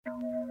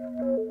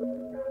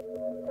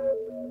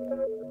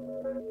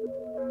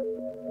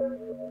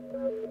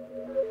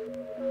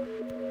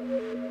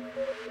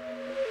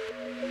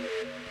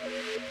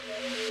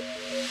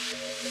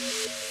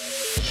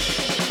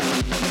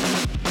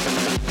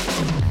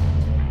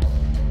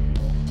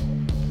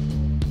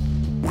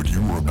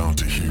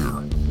to hear.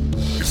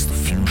 It's the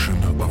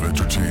fusion of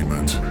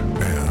entertainment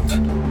and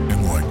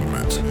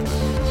enlightenment.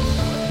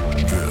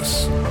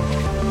 This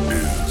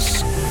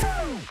is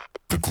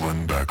the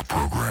Glenn Beck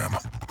Program.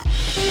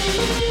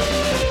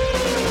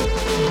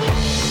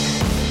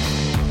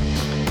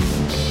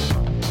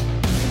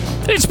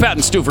 It's Pat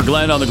and Stu for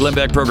Glenn on the Glenn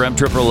Beck Program.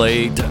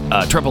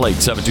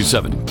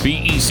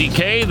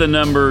 888-727-BECK, the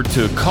number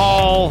to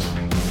call.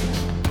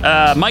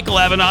 Michael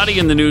Avenatti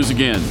in the news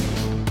again.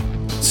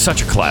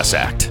 Such a class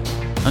act.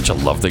 Don't you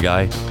love the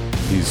guy?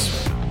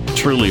 He's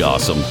truly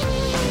awesome.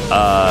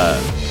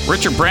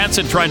 Richard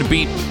Branson trying to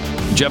beat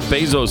Jeff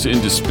Bezos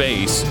into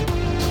space.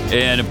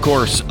 And, of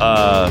course,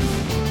 Joe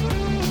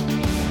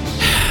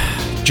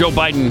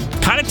Biden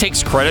kind of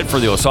takes credit for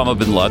the Osama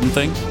bin Laden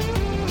thing.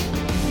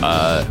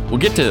 We'll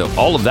get to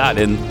all of that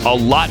and a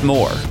lot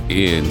more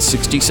in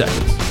 60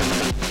 seconds.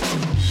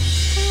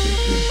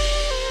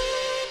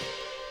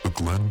 The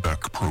Glenn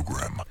Beck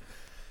Program.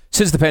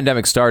 Since the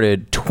pandemic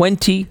started,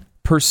 20%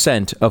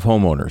 of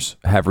homeowners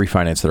have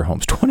refinanced their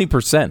homes.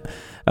 20%.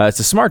 It's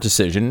a smart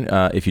decision.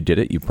 If you did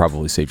it, you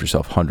probably saved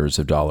yourself hundreds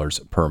of dollars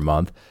per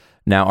month.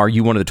 Now, are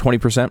you one of the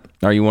 20%?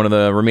 Are you one of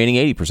the remaining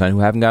 80% who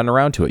haven't gotten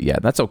around to it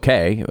yet? That's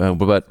okay.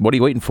 But what are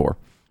you waiting for?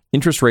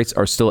 Interest rates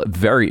are still at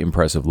very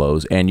impressive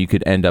lows, and you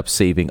could end up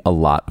saving a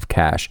lot of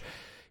cash.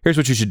 Here's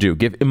what you should do.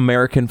 Give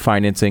American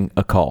Financing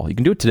a call. You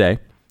can do it today.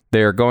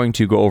 They're going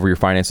to go over your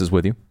finances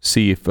with you,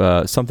 see if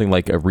something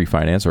like a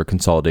refinance or a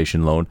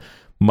consolidation loan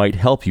might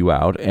help you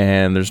out.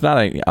 And there's not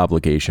any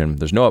obligation.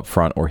 There's no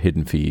upfront or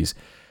hidden fees.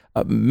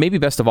 Maybe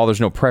best of all,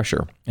 there's no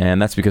pressure.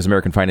 And that's because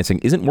American Financing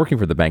isn't working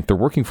for the bank. They're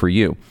working for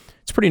you.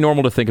 It's pretty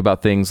normal to think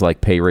about things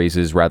like pay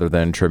raises rather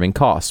than trimming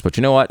costs. But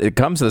you know what? It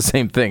comes to the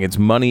same thing. It's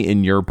money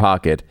in your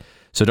pocket.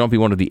 So don't be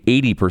one of the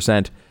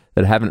 80%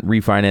 that haven't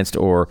refinanced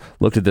or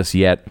looked at this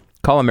yet.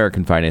 Call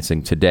American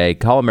Financing today.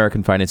 Call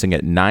American Financing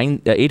at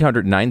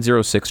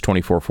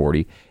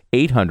 800-906-2440,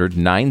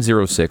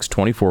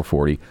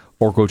 800-906-2440,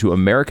 or go to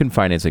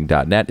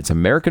AmericanFinancing.net. It's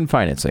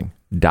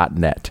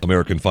AmericanFinancing.net.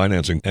 American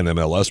Financing,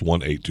 NMLS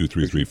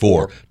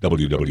 182334,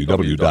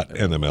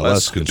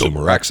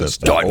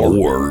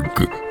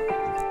 www.nmlsconsumeraccess.org.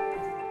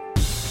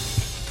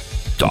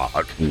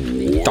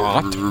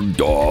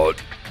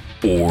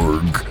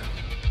 .org.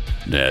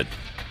 Net.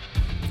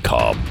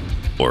 Cobb.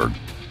 Org.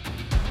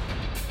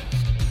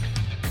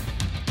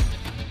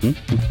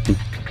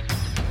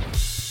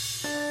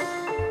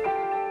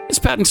 It's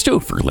Pat and Stu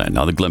for Glenn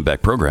on the Glenn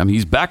Beck Program.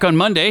 He's back on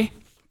Monday.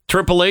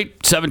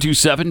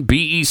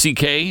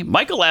 888-727-BECK.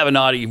 Michael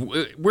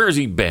Avenatti, where has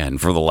he been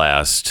for the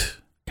last,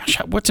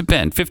 what's it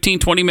been, 15,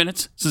 20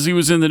 minutes since he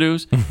was in the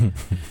news?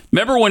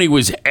 Remember when he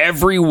was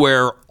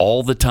everywhere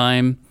all the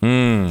time?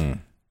 Those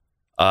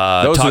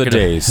were the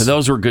days.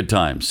 Those were good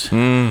times.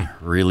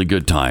 Really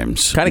good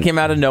times. Kind of came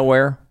out of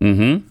nowhere.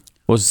 Mm-hmm.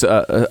 Was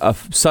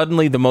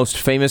suddenly the most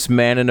famous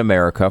man in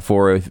America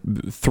for a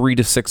 3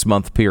 to 6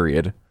 month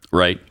period.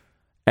 Right.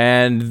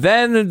 And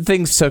then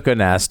things took a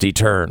nasty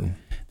turn.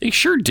 They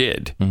sure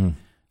did. Mm-hmm.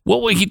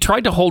 Well, he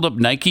tried to hold up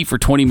Nike for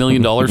 $20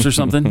 million or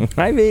something.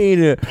 I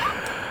mean,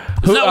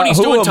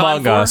 who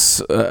among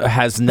us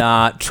has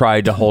not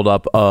tried to hold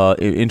up an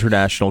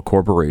international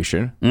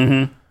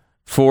corporation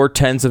for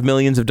tens of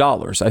millions of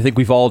dollars? I think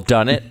we've all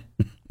done it.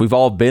 We've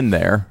all been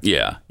there.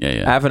 Yeah.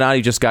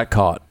 Avenatti just got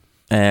caught,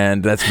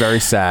 and that's very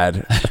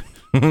sad.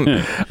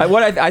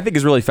 What I think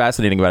is really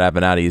fascinating about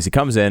Avenatti is he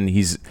comes in,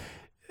 he's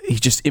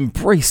just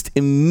embraced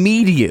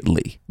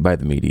immediately by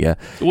the media.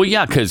 Well,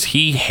 yeah, because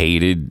he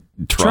hated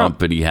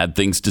Trump and he had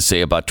things to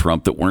say about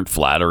Trump that weren't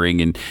flattering.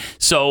 And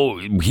so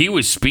he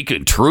was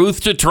speaking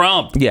truth to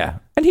Trump. Yeah.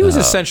 And he was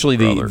essentially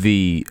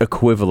the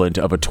equivalent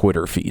of a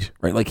Twitter feed,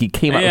 right? Like he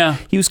came out,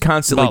 he was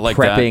constantly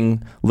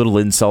prepping little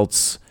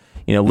insults,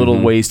 little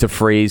ways to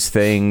phrase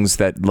things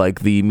that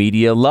like the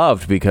media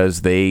loved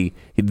because they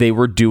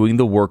were doing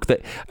the work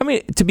that,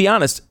 to be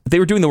honest, they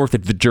were doing the work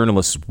that the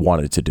journalists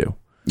wanted to do.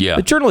 Yeah.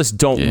 The journalists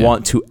don't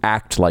want to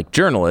act like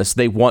journalists.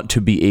 They want to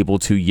be able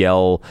to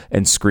yell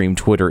and scream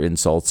Twitter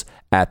insults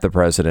at the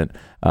president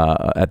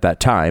at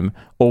that time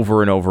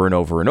over and over and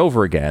over and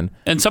over again.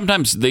 And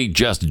sometimes they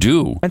just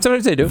do. And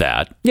sometimes they do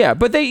that. Yeah,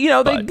 but they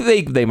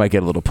might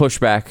get a little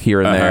pushback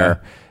here and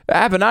there.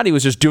 Avenatti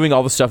was just doing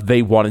all the stuff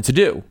they wanted to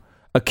do.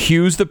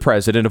 Accuse the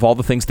president of all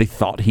the things they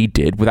thought he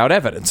did without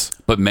evidence.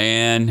 But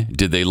man,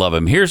 did they love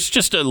him. Here's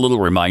just a little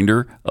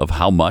reminder of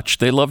how much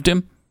they loved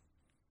him.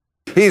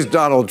 He's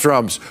Donald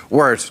Trump's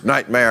worst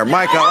nightmare.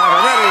 Michael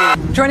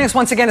Avenatti. Joining us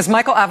once again is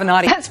Michael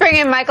Avenatti. Let's bring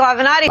in Michael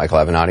Avenatti. Michael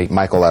Avenatti.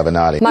 Michael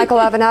Avenatti. Michael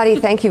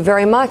Avenatti, thank you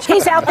very much.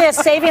 He's out there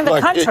saving the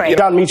country.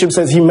 Don Meacham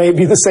says he may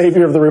be the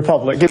savior of the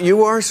republic.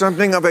 You are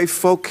something of a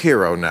folk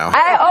hero now.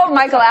 I owe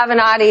Michael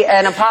Avenatti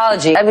an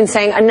apology. I've been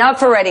saying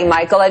enough already,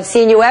 Michael. I've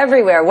seen you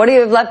everywhere. What do you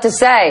have left to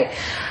say?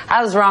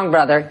 I was wrong,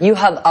 brother. You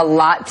have a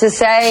lot to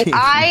say.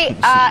 I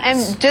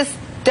am just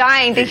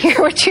dying to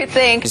hear what you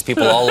think. Because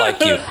people all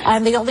like you.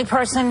 I'm the only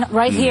person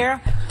right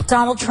here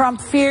Donald Trump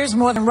fears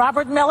more than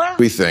Robert Miller.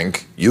 We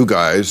think you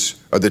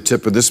guys are the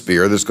tip of the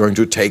spear that's going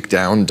to take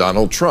down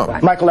Donald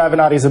Trump. Michael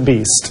Avenatti's a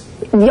beast.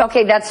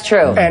 Okay, that's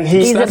true. And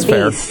he's that's a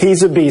beast. Fair.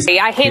 He's a beast.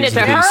 I hand it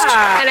to her,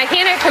 and I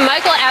hand it to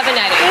Michael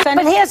Avenatti.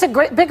 But he has a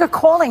bigger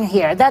calling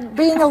here. That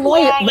being a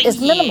lawyer is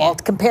minimal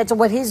compared to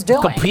what he's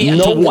doing.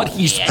 No one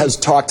has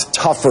talked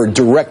tougher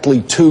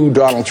directly to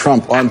Donald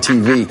Trump on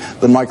TV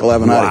than Michael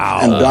Avenatti. Wow.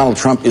 And Donald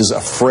Trump is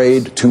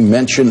afraid to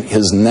mention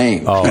his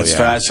name. That's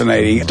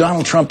fascinating.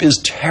 Donald Trump is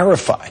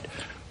terrified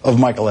of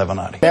Michael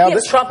Avenatti. He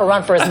gives Trump a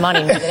run for his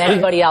money more than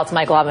anybody else,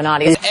 Michael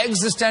Avenatti.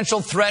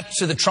 Existential threat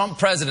to the Trump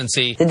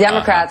presidency. The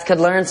Democrats could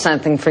learn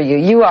something for you.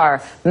 You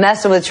are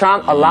messing with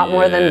Trump a lot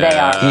more than they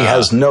are. He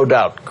has no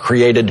doubt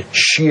created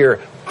sheer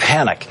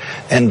panic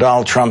in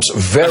Donald Trump's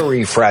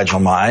very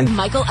fragile mind.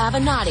 Michael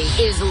Avenatti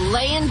is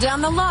laying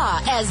down the law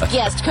as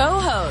guest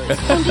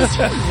co-host. And is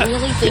he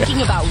really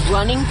thinking about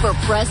running for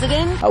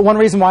president? One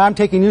reason why I'm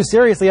taking you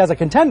seriously as a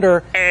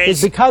contender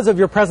is because of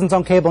your presence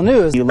on cable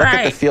news. You look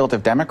at the field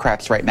of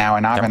Democrats right now,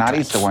 and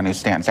Avenatti's the one who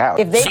stands out.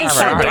 If they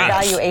decide to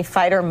value a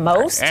fighter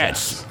most,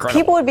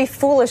 people would be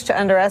foolish to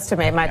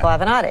underestimate Michael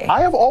Avenatti. I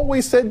have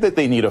always said that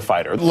they need a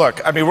fighter. Look,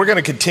 I mean, we're going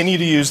to continue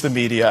to use the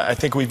media. I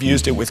think we've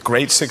used it with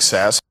great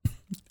success.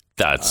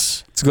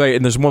 That's it's great.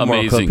 And there's one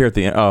amazing. more clip here at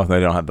the end. Oh, they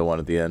don't have the one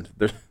at the end.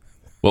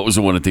 What was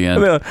the one at the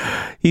end?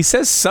 He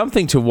says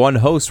something to one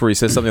host where he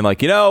says something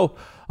like,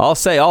 I'll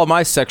say all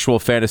my sexual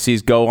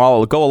fantasies go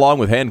along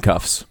with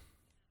handcuffs.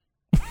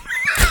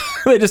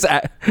 They just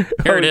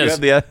here it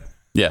is.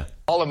 Yeah.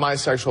 All of my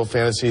sexual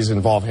fantasies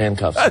involve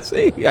handcuffs.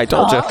 See, I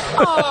told you.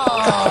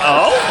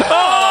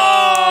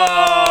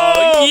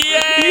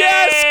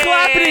 Yes,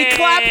 clappity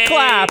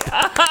clap.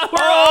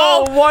 We're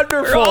all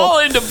wonderful. We're all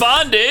into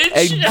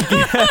bondage.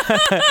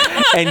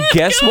 And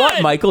guess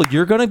what, Michael?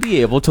 You're going to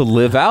be able to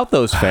live out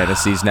those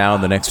fantasies now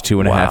in the next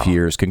 2.5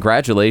 years.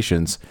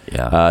 Congratulations.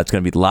 Yeah. It's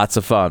going to be lots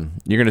of fun.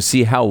 You're going to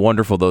see how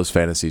wonderful those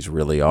fantasies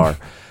really are.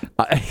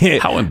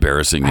 How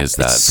embarrassing is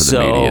that for the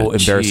media? So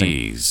embarrassing.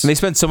 Jeez. And they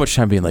spend so much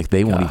time being like,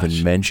 they won't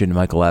even mention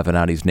Michael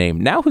Avenatti's name.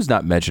 Now who's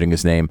not mentioning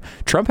his name?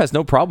 Trump has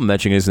no problem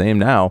mentioning his name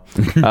now.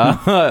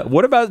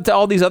 What about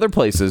all these other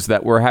places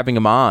that we're having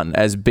him on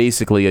as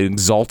basically an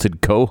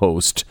exalted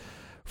co-host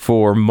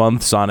for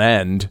months on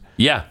end?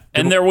 Yeah.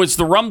 And there was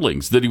the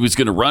rumblings that he was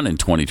going to run in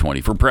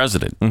 2020 for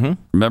president. Mm-hmm.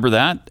 Remember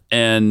that?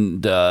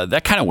 And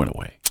that kind of went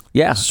away.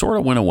 Yeah. Sort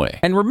of went away.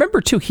 And remember,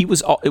 too,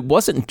 it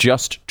wasn't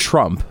just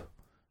Trump,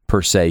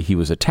 per se, he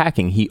was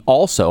attacking. He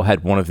also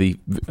had one of the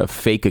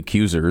fake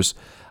accusers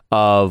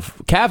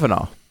of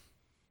Kavanaugh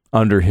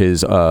under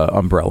his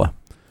umbrella.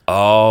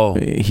 Oh.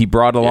 He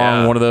brought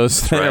along one of those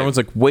things. Right. Everyone's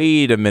like,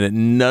 wait a minute.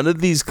 None of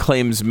these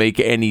claims make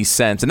any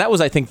sense. And that was,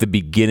 I think, the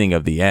beginning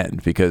of the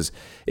end, because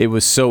it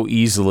was so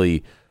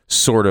easily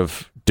sort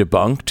of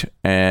debunked.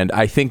 And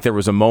I think there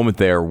was a moment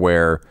there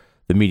where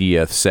the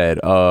media said,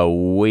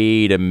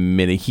 wait a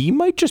minute, he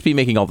might just be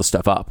making all the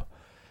stuff up.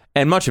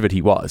 And much of it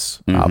he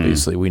was,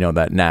 obviously. We know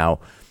that now.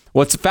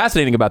 What's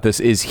fascinating about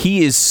this is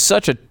he is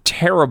such a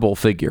terrible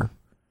figure.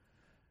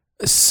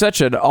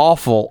 Such an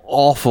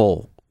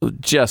awful,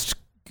 just...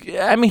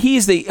 I mean,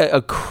 he's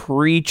a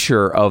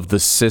creature of the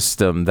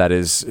system that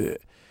is,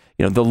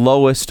 the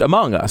lowest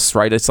among us,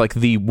 right? It's like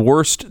the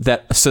worst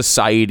that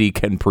society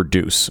can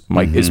produce,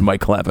 is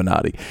Michael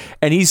Avenatti.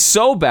 And he's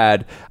so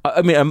bad,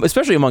 I mean,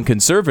 especially among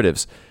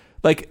conservatives.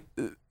 Like,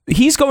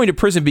 he's going to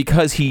prison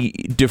because he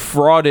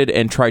defrauded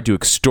and tried to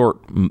extort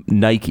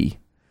Nike.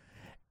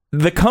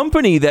 The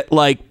company that,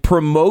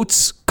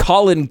 promotes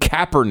Colin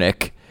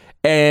Kaepernick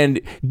and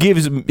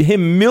gives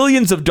him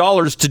millions of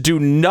dollars to do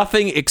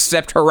nothing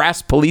except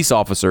harass police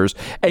officers.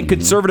 And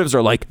conservatives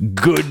are like,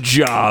 good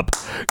job,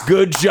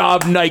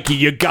 Nike,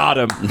 you got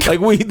him.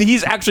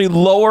 He's actually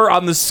lower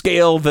on the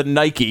scale than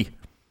Nike,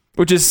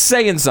 which is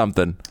saying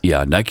something.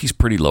 Yeah, Nike's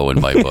pretty low in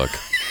my book.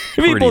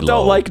 People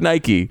don't like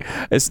Nike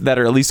that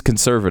are at least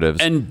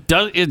conservatives. And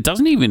it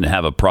doesn't even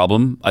have a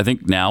problem, I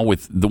think, now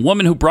with the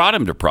woman who brought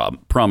him to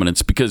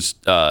prominence, because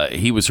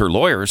he was her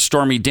lawyer,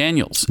 Stormy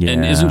Daniels. Yeah.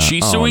 And isn't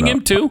she suing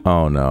him too?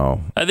 Oh,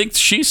 no. I think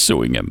she's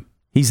suing him.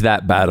 He's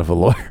that bad of a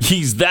lawyer.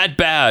 He's that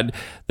bad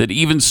that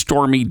even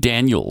Stormy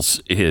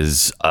Daniels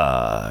is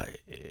I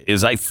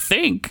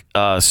think,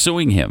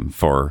 suing him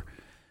for...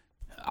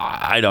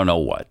 I don't know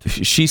what.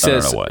 She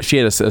says she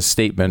had a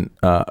statement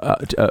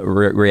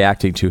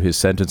reacting to his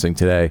sentencing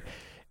today,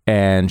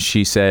 and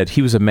she said,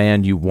 he was a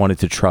man you wanted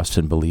to trust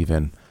and believe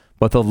in.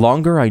 But the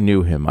longer I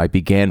knew him, I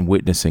began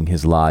witnessing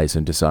his lies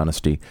and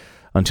dishonesty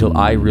until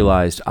I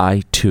realized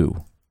I,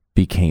 too,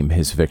 became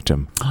his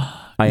victim.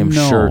 I am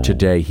sure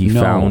today he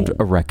found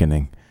a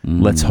reckoning.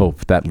 Let's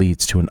hope that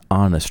leads to an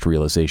honest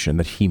realization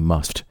that he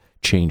must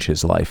change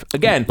his life.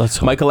 Again,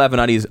 Michael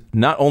Avenatti is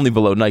not only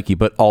below Nike,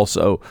 but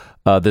also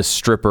this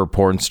stripper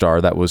porn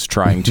star that was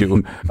trying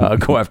to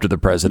go after the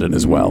president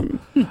as well.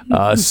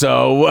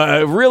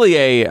 So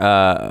really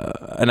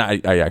and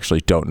I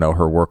actually don't know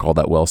her work all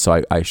that well,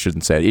 so I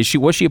shouldn't say it.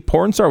 Was she a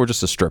porn star or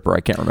just a stripper? I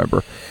can't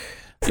remember.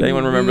 Does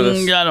anyone remember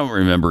this? I don't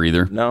remember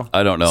either. No?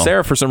 I don't know.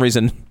 Sarah, for some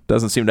reason,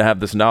 doesn't seem to have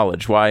this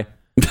knowledge. Why?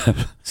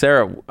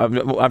 Sarah,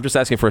 I'm just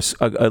asking for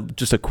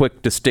just a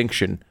quick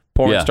distinction.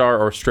 Porn star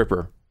or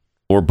stripper?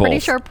 Or both? Pretty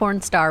sure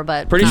porn star,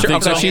 but Pretty sure.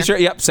 think so? She's sure.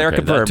 Yep, Sarah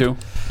Okay, that confirmed.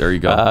 too. There you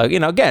go.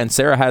 Again,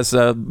 Sarah has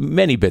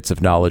many bits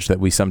of knowledge that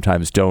we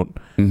sometimes don't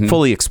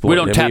fully exploit. We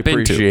don't and tap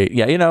into.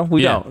 Yeah,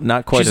 we don't.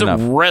 Not quite She's enough.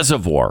 a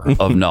reservoir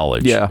of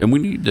knowledge. Yeah. And we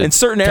need to in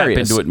certain tap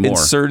areas. into it more. In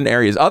certain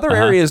areas. Other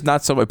areas,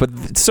 not so much,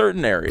 but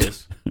certain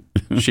areas.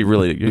 She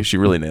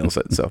really nails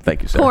it. So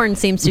thank you, Sarah. porn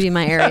seems to be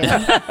my area.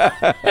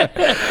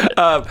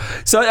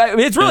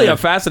 It's really a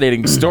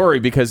fascinating story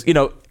because,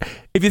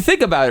 if you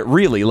think about it,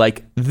 really,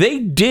 like they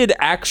did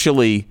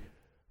actually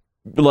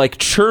like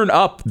churn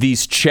up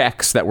these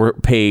checks that were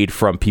paid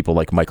from people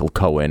like Michael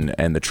Cohen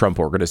and the Trump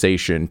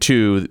organization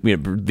to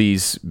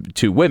these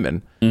two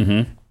women.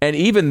 Mm-hmm. And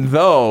even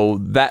though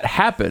that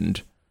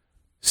happened,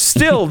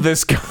 still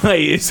this guy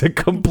is a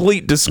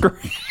complete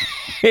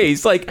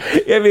disgrace. Like,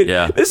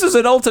 this is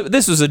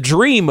this was a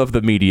dream of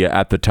the media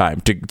at the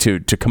time to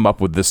come up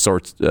with this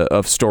sort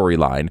of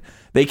storyline.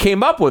 They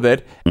came up with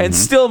it, and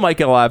still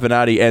Michael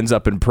Avenatti ends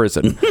up in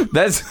prison.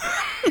 That's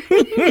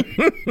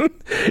it.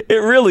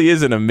 Really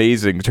is an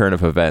amazing turn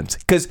of events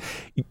because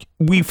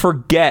we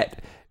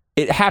forget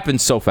it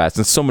happened so fast,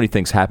 and so many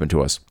things happen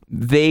to us.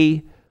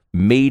 They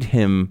made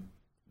him.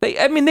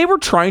 They were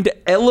trying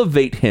to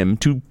elevate him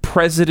to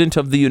president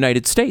of the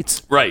United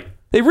States. Right.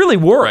 They really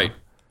were. Right.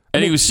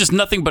 And he was just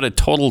nothing but a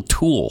total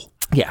tool.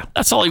 Yeah.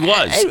 That's all he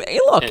was. Hey,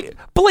 look,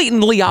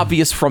 blatantly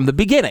obvious from the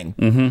beginning.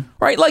 Mm-hmm.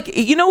 Right? Like,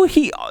 he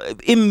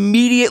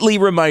immediately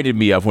reminded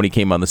me of when he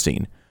came on the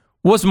scene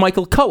was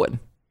Michael Cohen.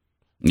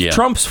 Yeah.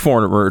 Trump's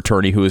former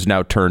attorney who has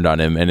now turned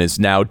on him and is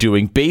now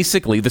doing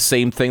basically the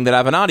same thing that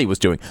Avenatti was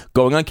doing,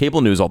 going on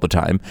cable news all the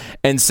time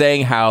and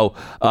saying how,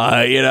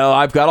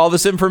 I've got all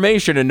this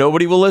information and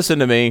nobody will listen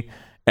to me.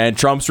 And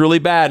Trump's really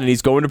bad and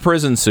he's going to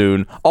prison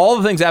soon. All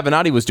the things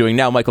Avenatti was doing,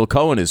 now Michael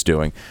Cohen is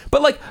doing.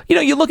 But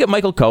you look at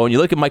Michael Cohen, you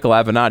look at Michael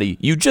Avenatti,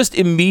 you just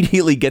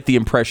immediately get the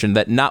impression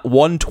that not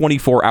one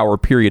 24-hour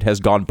period has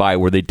gone by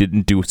where they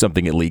didn't do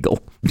something illegal.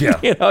 Yeah.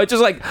 It's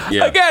just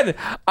again,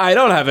 I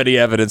don't have any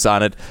evidence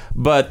on it,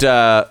 but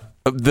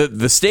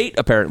the state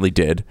apparently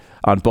did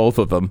on both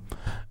of them.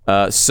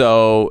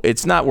 So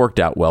it's not worked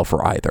out well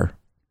for either.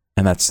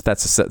 And that's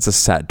a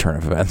sad turn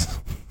of events.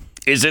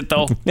 Is it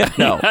though?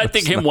 No, I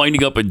think him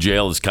winding up in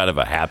jail is kind of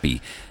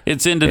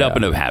it's ended up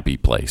in a happy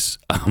place.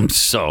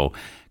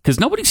 Because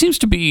nobody seems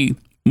to be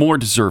more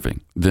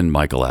deserving than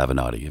Michael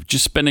Avenatti of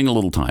just spending a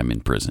little time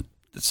in prison.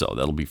 So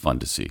that'll be fun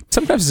to see.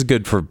 Sometimes it's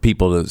good for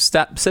people to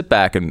sit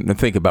back and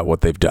think about what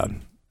they've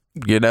done.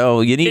 You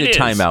need a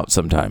timeout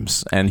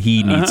sometimes, and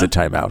he needs a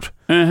timeout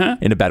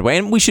in a bad way.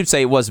 And we should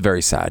say it was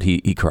very sad.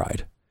 He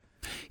cried.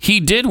 He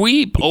did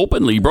weep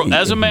openly.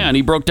 As a man,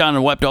 he broke down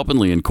and wept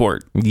openly in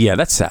court. Yeah,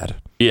 that's sad.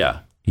 Yeah.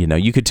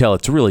 You could tell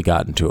it's really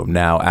gotten to him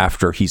now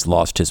after he's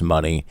lost his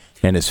money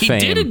and his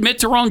fame. He did admit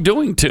to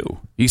wrongdoing, too.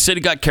 He said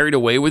he got carried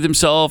away with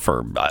himself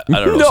or, I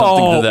don't know,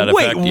 something to that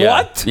effect. Wait,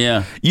 what?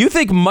 Yeah. You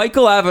think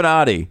Michael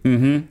Avenatti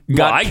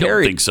got carried? I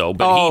don't think so,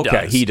 but he does.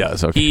 Okay, he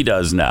does. Okay. He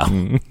does now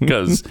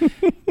because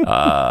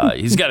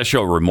he's got to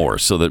show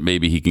remorse so that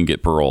maybe he can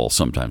get parole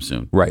sometime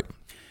soon. Right.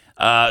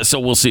 So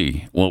we'll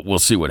see. We'll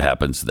see what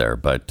happens there.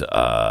 But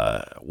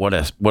what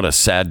a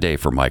sad day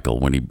for Michael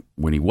when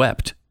he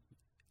wept.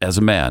 As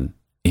a man,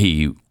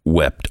 he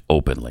wept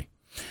openly.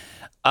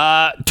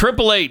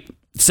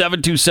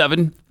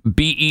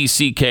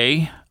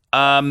 888-727-BECK.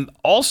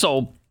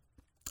 Also,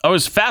 I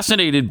was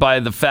fascinated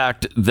by the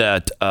fact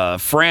that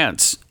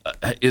France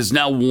is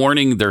now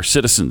warning their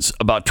citizens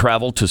about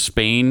travel to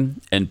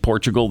Spain and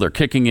Portugal. They're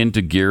kicking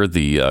into gear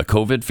the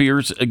COVID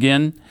fears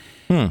again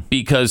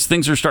because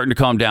things are starting to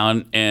calm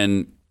down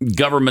and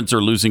governments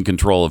are losing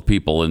control of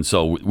people, and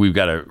so we've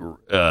got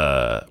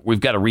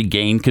to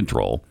regain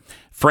control.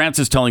 France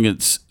is telling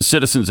its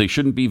citizens they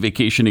shouldn't be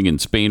vacationing in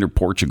Spain or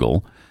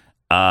Portugal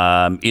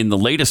in the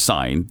latest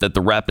sign that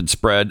the rapid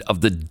spread of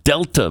the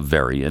Delta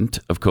variant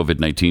of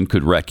COVID-19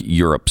 could wreck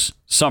Europe's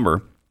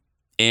summer.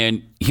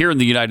 And here in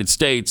the United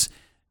States,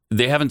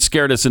 they haven't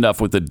scared us enough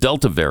with the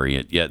Delta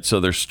variant yet, so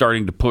they're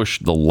starting to push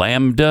the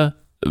Lambda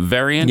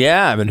variant.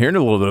 Yeah, I've been hearing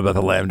a little bit about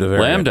the Lambda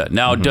variant. Lambda.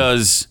 Now,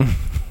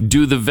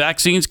 do the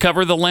vaccines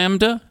cover the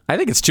Lambda? I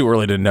think it's too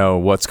early to know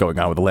what's going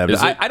on with the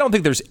Lambda. I don't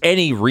think there's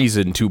any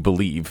reason to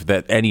believe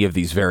that any of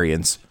these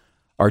variants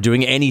are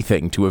doing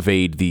anything to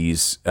evade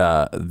these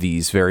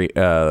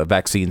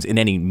vaccines in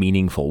any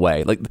meaningful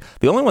way. Like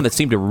the only one that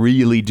seemed to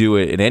really do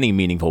it in any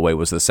meaningful way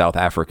was the South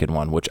African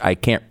one, which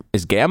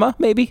is Gamma,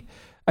 maybe?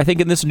 I think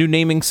in this new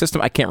naming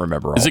system, I can't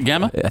remember. Is it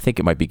Gamma? I think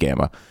it might be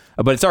Gamma,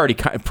 but it's already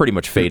pretty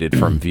much faded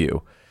from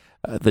view.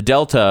 The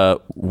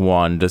Delta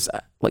one does,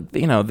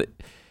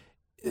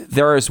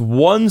 there is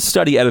one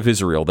study out of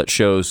Israel that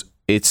shows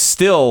it's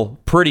still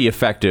pretty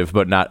effective,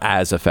 but not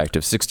as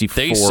effective.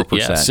 64%.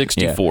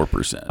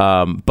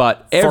 64%.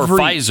 But for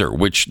Pfizer,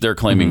 which they're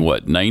claiming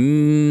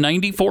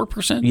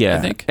 94%? Yeah, I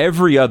think.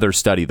 Every other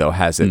study though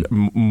has it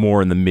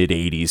more in the mid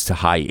 80s to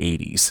high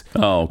 80s.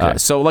 Oh, okay.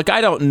 So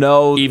I don't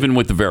know. Even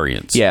with the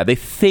variants. Yeah, they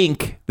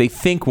think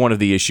one of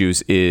the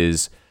issues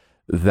is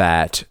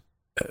that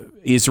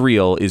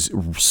Israel is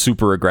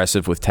super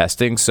aggressive with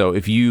testing. So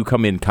if you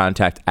come in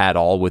contact at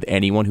all with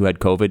anyone who had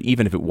COVID,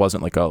 even if it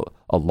wasn't like a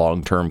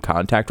long-term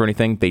contact or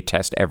anything, they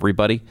test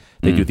everybody.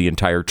 They do the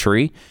entire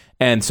tree.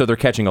 And so they're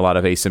catching a lot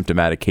of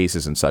asymptomatic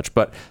cases and such.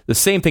 But the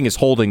same thing is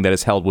holding that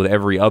is held with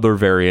every other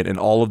variant in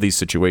all of these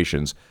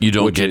situations. You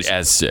don't get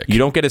as sick. You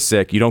don't get as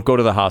sick. You don't go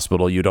to the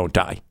hospital. You don't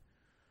die.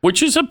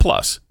 Which is a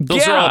plus.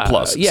 Those are all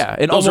pluses. Yeah.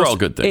 And those are all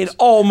good things. In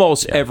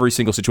almost every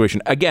single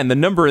situation. Again, the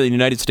number in the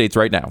United States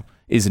right now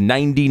is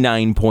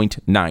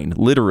 99.9.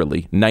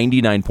 Literally,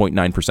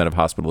 99.9% of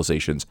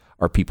hospitalizations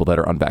are people that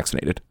are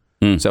unvaccinated.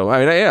 So,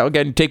 I mean,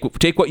 again,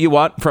 take what you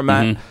want from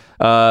that.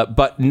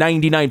 But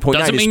 99.9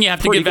 doesn't mean you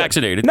have to get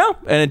vaccinated. No,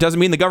 and it doesn't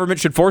mean the government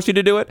should force you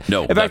to do it.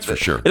 No, that's for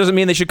sure. It doesn't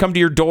mean they should come to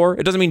your door.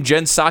 It doesn't mean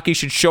Jen Psaki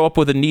should show up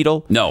with a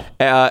needle. No.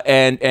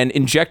 And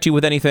inject you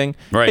with anything.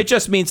 Right. It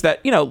just means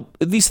that,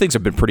 these things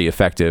have been pretty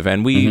effective,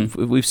 and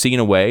we've seen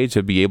a way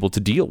to be able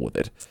to deal with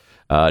it.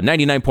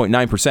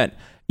 99.9%.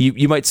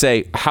 You might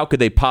say, how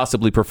could they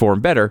possibly perform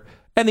better?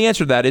 And the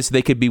answer to that is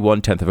they could be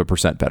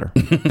 0.1% better.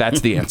 That's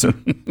the answer.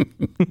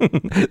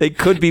 They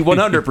could be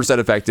 100%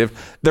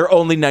 effective. They're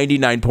only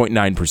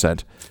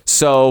 99.9%.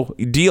 So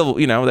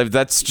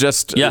that's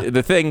just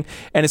the thing.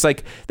 And it's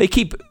like they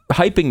keep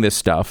hyping this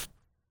stuff.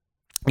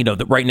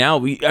 That right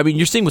now,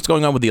 you're seeing what's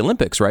going on with the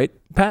Olympics, right,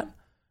 Pat?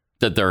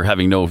 That they're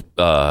having no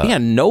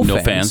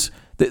fans.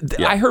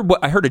 I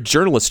heard a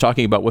journalist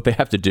talking about what they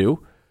have to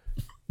do.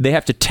 They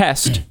have to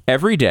test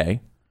every day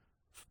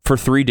for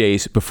 3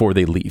 days before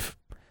they leave.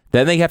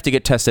 Then they have to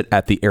get tested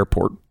at the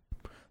airport.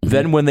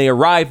 Then when they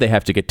arrive, they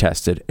have to get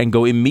tested and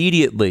go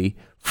immediately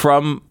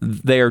from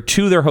there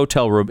to their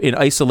hotel room in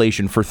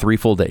isolation for 3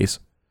 full days.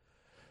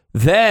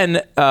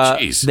 Then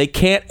they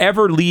can't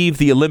ever leave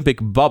the Olympic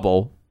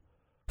bubble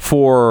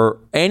for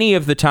any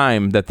of the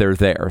time that they're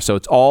there. So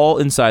it's all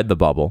inside the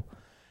bubble.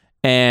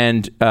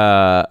 And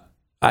I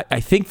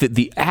think that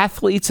the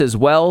athletes as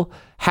well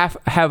have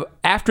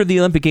after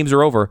the Olympic Games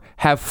are over,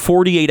 have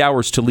 48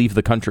 hours to leave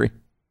the country.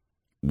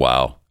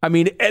 Wow. I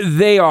mean,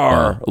 they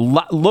are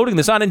loading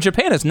this on, and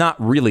Japan is not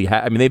really,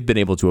 they've been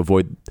able to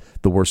avoid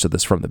the worst of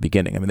this from the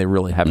beginning. I mean, they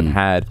really haven't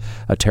had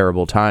a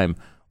terrible time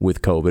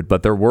with COVID,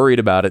 but they're worried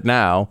about it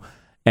now.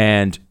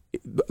 And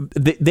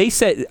they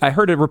said, I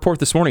heard a report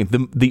this morning,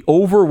 the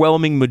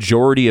overwhelming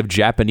majority of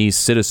Japanese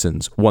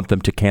citizens want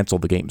them to cancel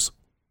the games.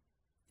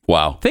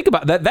 Wow. Think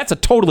about that. That's a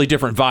totally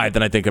different vibe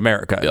than I think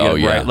America.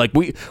 Right? Like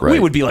we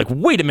would be like,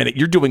 wait a minute,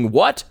 you're doing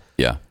what?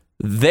 Yeah.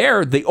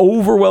 The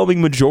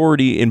overwhelming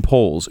majority in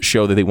polls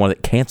show that they want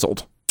it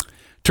canceled.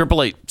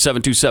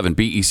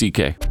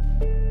 888-727-BECK.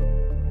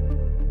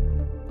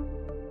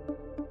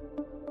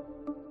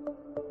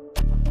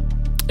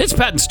 It's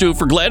Pat and Stu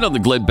for Glenn on the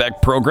Glenn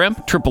Beck program.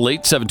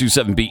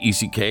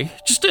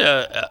 888-727-BECK. Just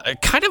a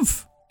kind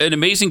of an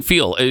amazing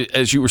feel,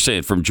 as you were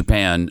saying, from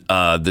Japan.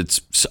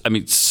 That's,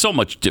 so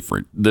much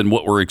different than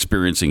what we're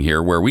experiencing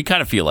here, where we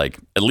kind of feel like,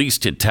 at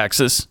least in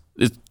Texas,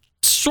 it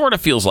sort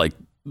of feels like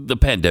the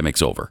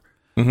pandemic's over.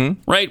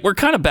 Mm-hmm. Right? We're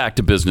kind of back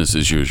to business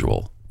as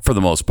usual for the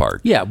most part.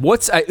 Yeah.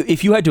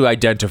 If you had to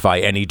identify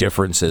any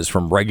differences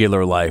from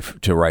regular life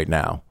to right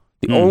now,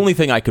 the only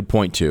thing I could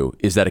point to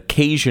is that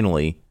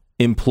occasionally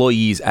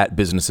employees at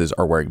businesses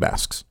are wearing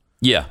masks.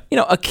 Yeah.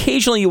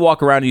 Occasionally you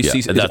walk around and you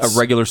see a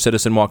regular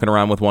citizen walking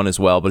around with one as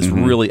well, but it's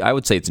really, I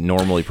would say it's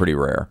normally pretty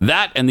rare.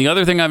 That, and the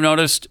other thing I've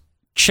noticed,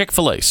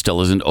 Chick-fil-A still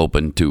isn't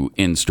open to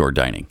in-store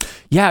dining.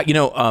 Yeah.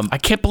 I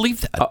can't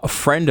believe that. A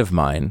friend of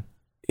mine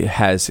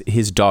has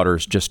his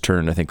daughter's just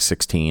turned, I think,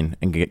 16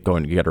 and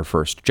going to get her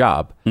first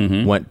job.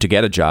 Went to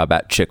get a job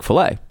at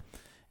Chick-fil-A.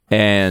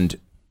 And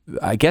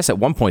I guess at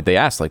one point they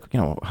asked,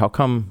 how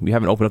come you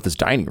haven't opened up this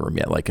dining room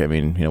yet?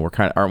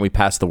 Aren't we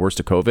past the worst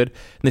of COVID?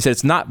 And they said,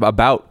 it's not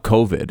about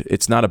COVID.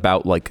 It's not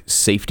about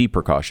safety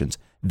precautions.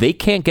 They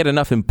can't get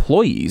enough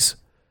employees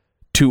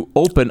to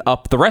open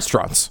up the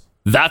restaurants.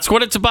 That's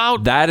what it's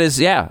about? That is,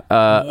 yeah.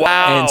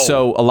 Wow. And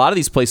so a lot of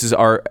these places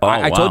are,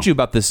 I told you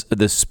about this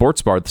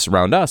sports bar that's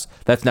around us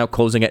that's now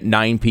closing at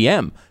 9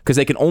 p.m. because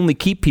they can only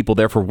keep people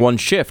there for one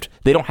shift.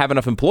 They don't have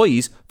enough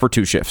employees for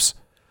 2 shifts.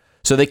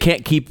 So they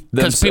can't keep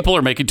them. Because people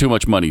are making too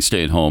much money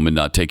staying home and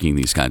not taking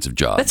these kinds of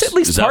jobs. That's at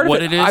least part of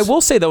it. I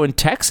will say, though, in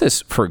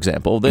Texas, for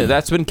example,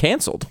 that's been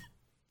canceled.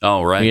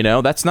 Oh, right.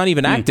 That's not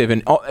even active.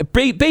 And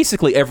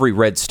basically every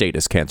red state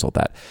has canceled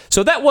that.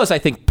 So that was, I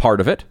think,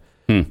 part of it.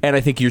 And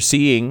I think you're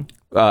seeing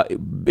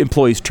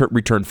employees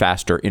return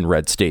faster in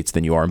red states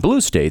than you are in blue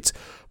states.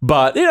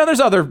 But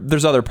there's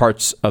other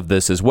parts of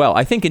this as well.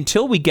 I think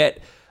until we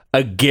get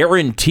a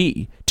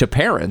guarantee to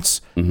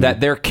parents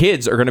that their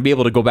kids are going to be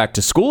able to go back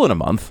to school in a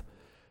month,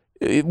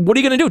 what are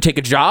you going to do? Take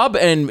a job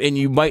and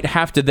you might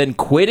have to then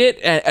quit it?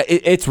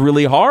 It's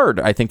really hard,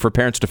 I think, for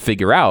parents to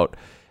figure out.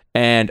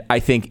 And I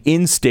think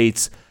in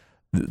states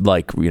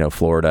like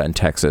Florida and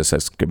Texas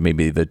as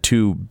maybe the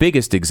 2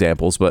 biggest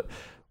examples, but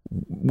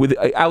with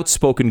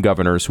outspoken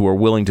governors who are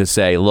willing to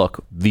say,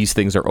 look, these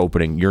things are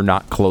opening, you're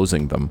not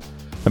closing them.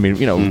 I mean,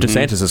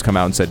 DeSantis has come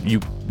out and said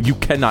you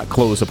cannot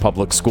close a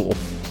public school,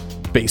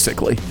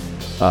 basically.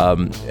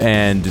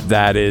 And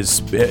that is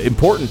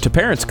important to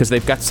parents because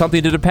they've got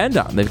something to depend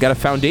on. They've got a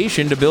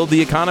foundation to build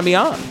the economy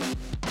on.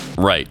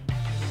 Right.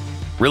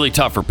 Really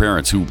tough for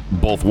parents who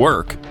both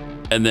work,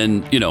 and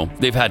then,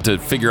 they've had to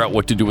figure out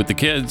what to do with the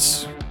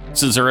kids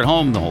since they're at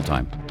home the whole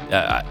time.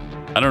 I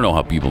don't know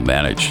how people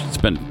manage. It's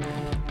been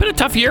a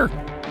tough year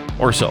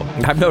or so.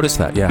 I've noticed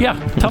that, yeah. Yeah,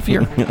 tough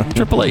year.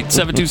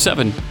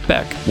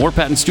 888-727-BECK. More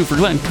Pat and Stu for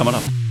Glenn coming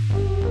up.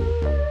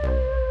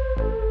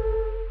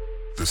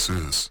 This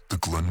is the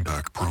Glenn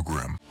Beck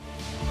Program.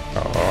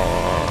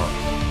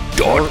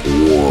 .org.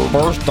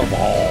 First of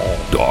all.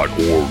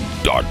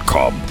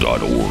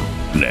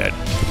 .org.com.org. Net.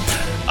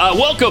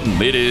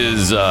 Welcome. It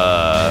is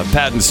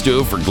Pat and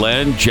Stu for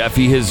Glenn.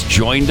 Jeffy has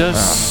joined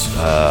us,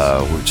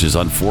 which is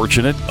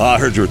unfortunate. I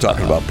heard you were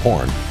talking about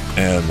porn,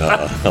 and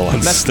I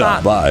wanted to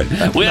stop by.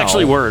 We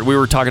actually were. We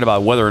were talking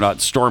about whether or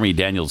not Stormy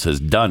Daniels has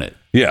done it.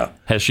 Yeah.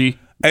 Has she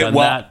done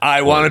that?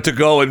 I wanted to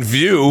go and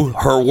view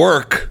her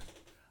work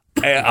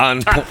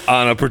on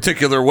a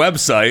particular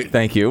website.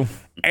 Thank you.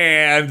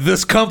 And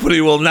this company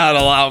will not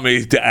allow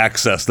me to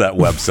access that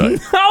website.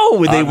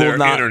 No, they will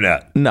not.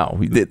 Internet. No,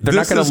 they're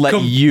not going to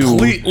let you.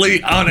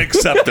 Completely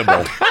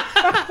unacceptable.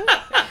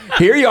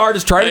 Here you are,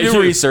 just trying to do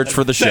research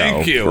for the show.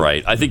 Thank you.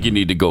 Right. I think you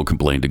need to go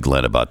complain to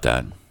Glenn about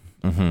that.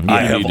 Mm-hmm.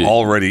 I have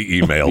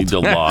already emailed. Need to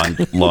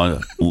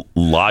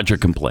lodge a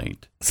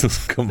complaint. This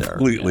is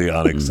completely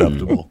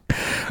unacceptable.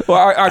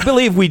 Well, I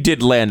believe we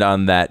did land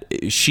on that.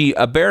 She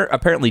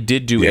apparently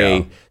did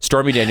do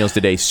Stormy Daniels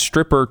did a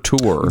stripper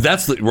tour.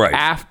 That's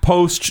right.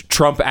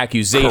 Post-Trump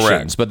accusations,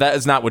 correct. But that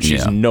is not what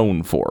she's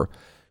known for.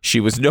 She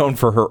was known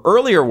for her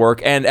earlier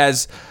work, and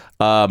as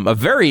a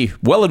very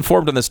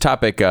well-informed on this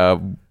topic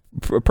a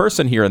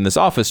person here in this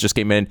office just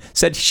came in and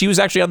said she was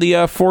actually on the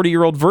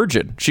 40-Year-Old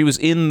Virgin. She was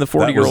in the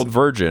 40-Year-Old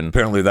Virgin.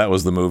 Apparently that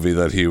was the movie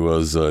that he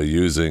was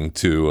using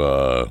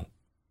to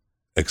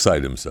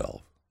excite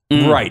himself.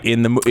 Right,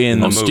 in the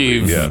movie.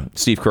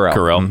 Steve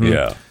Carell. Mm-hmm.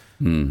 Yeah.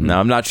 Mm-hmm. Now,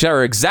 I'm not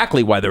sure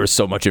exactly why there was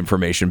so much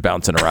information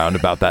bouncing around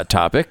about that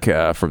topic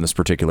from this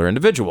particular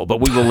individual,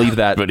 but we will leave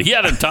that. But he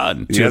had a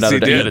ton. Yes, he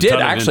did. He did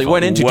actually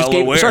went into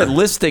started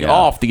listing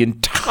off the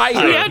entire.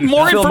 He had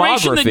more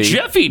information than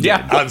Jeffy did.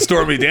 Yeah. On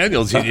Stormy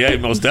Daniels. He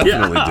most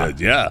definitely did.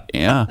 Yeah.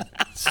 Yeah.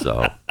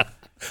 So.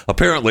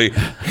 Apparently,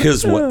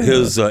 his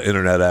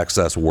internet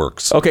access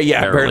works. Okay,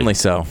 yeah, apparently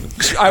so.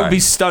 I would be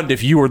stunned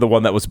if you were the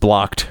one that was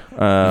blocked.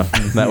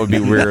 That would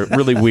be weird,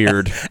 really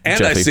weird. And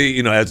Jeffy. I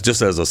see,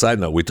 just as a side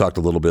note, we talked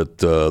a little bit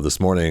this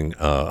morning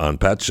on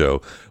Pat's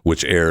show,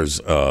 which airs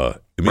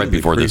right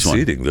before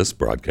preceding this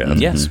broadcast.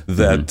 Yes,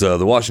 that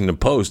the Washington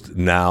Post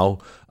now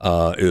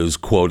is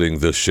quoting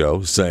this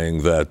show,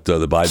 saying that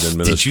the Biden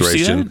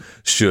administration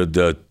should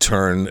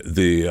turn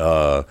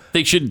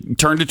they should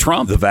turn to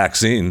Trump, the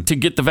vaccine, to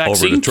get the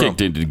vaccine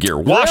kicked into gear.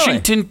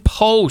 Washington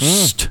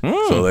Post.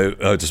 So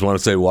I just want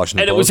to say Washington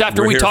Post. And it was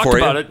after we talked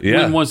about it.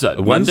 Yeah. When was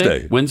that?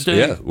 Wednesday. Wednesday?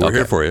 Yeah, we're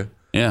here for you.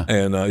 Yeah.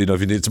 And, if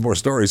you need some more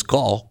stories,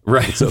 call.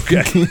 Right. It's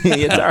okay.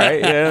 It's all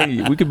right.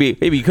 Yeah, we could be,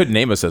 maybe you could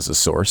name us as a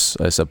source,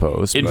 I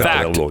suppose. In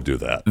fact, I won't do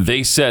that.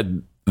 They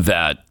said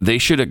that they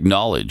should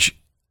acknowledge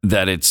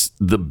that it's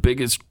the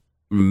biggest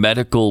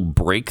medical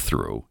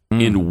breakthrough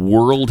in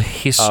world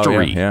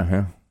history.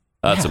 Yeah.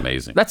 That's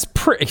amazing. That's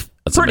pretty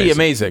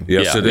amazing.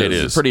 Yes, it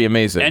is. It's pretty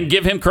amazing. And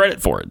give him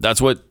credit for it.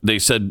 That's what they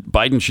said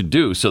Biden should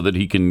do so that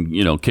he can,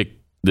 kick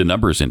the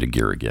numbers into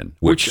gear again,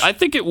 which I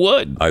think it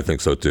would. I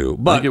think so too.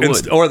 But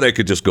or they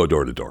could just go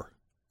door to door.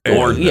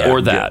 Or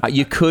that.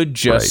 You could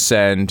just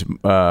send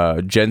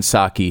Jen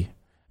Psaki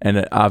and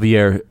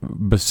Javier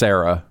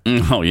Becerra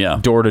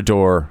door to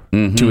door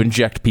to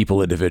inject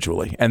people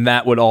individually. And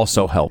that would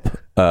also help.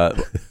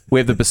 We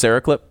have the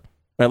Becerra clip.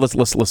 All right,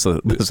 let's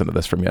listen to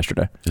this from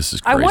yesterday. This is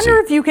crazy. I wonder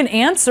if you can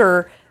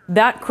answer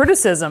that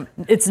criticism.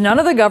 It's none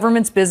of the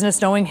government's business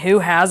knowing who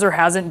has or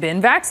hasn't been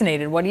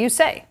vaccinated. What do you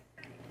say?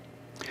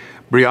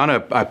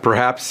 Brianna,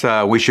 perhaps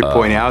we should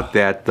point out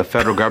that the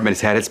federal government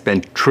has had to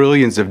spend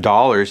trillions of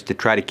dollars to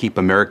try to keep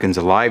Americans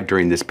alive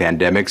during this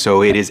pandemic.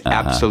 So it is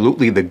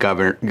absolutely the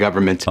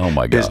government's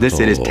business.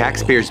 It is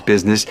taxpayers'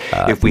 business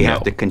if we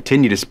have to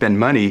continue to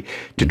spend money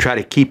to try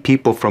to keep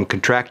people from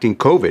contracting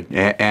COVID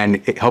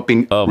and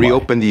helping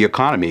reopen the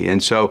economy.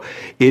 And so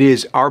it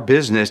is our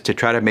business to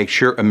try to make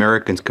sure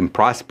Americans can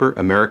prosper,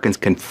 Americans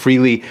can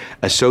freely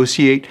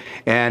associate.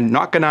 And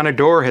knocking on a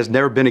door has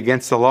never been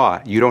against the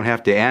law. You don't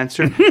have to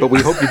answer, but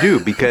we hope you do,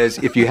 because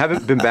if you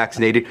haven't been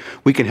vaccinated,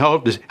 we can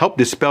help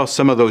dispel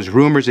some of those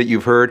rumors that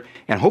you've heard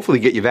and hopefully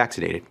get you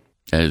vaccinated.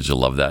 I just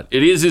love that.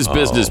 It is his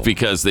business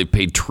because they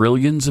paid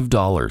trillions of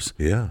dollars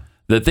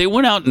that they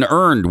went out and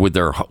earned with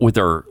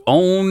their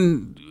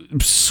own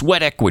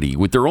sweat equity,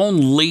 with their own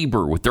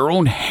labor, with their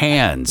own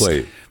hands.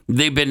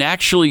 They've been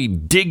actually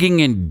digging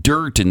in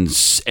dirt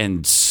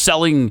and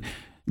selling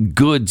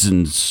goods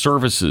and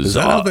services. Is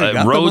that how they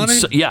got the money?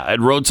 Yeah, at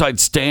roadside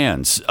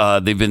stands.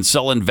 They've been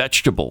selling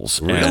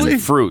vegetables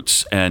and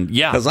fruits. And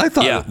because I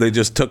thought they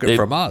just took it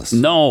from us.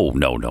 No.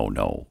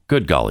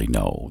 Good golly,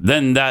 no.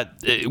 Then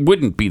it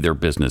wouldn't be their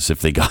business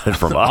if they got it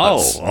from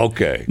us. Oh,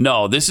 okay.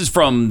 No, this is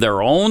from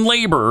their own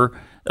labor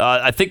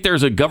I think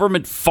there's a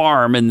government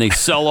farm, and they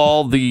sell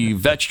all the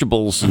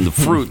vegetables and the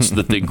fruits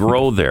that they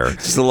grow there.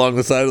 Just along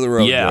the side of the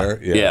road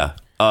there. Yeah.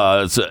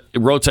 It's a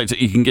roadside.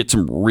 You can get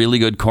some really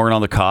good corn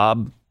on the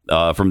cob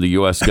from the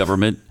U.S.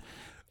 government.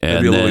 And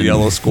maybe a little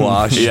yellow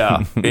squash.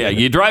 Yeah.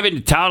 You drive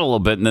into town a little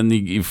bit, and then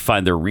you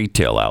find their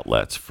retail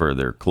outlets for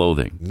their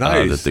clothing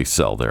that they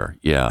sell there.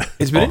 Yeah.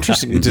 It's been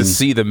interesting to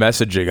see the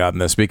messaging on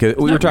this, because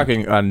we were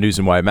talking on News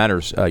and Why It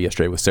Matters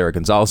yesterday with Sarah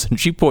Gonzalez, and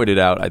she pointed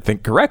out, I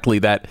think correctly,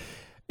 that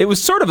it was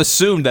sort of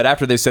assumed that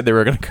after they said they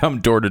were going to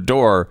come door to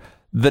door,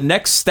 the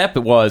next step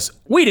was,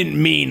 we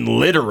didn't mean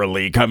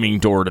literally coming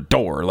door to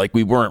door. Like,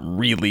 we weren't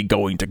really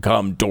going to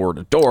come door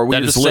to door.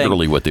 That is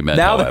literally what they meant,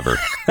 however.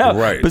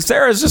 Right. But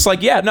Sarah's just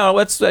like,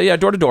 let's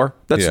door to door.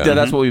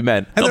 That's what we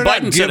meant. And they're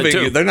not giving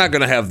you, they're not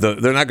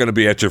going to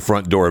be at your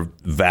front door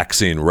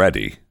vaccine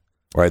ready.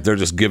 Right, they're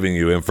just giving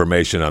you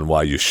information on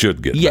why you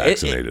should get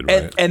vaccinated.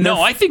 Right? And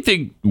no, I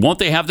think won't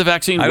they have the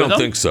vaccine? I don't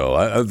think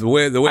so. The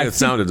way it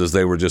sounded is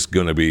they were just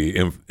going to be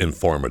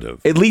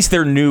informative. At least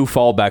their new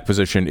fallback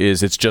position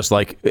is it's just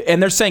like,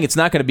 and they're saying it's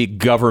not going to be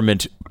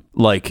government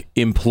like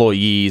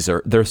employees,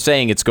 or they're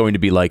saying it's going to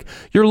be like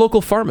your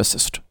local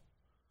pharmacist.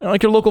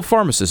 Like your local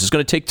pharmacist is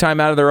going to take time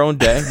out of their own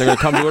day. They're going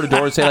to come door to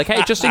door and say, like,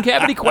 hey, just in case,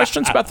 have any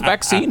questions about the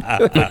vaccine?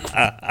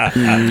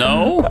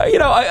 No.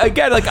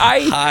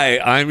 Hi,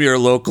 I'm your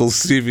local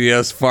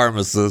CVS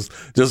pharmacist.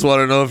 Just want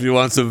to know if you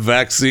want some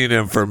vaccine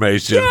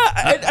information.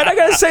 Yeah, and I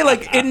got to say,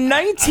 like, in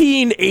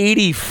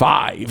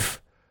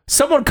 1985,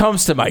 someone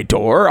comes to my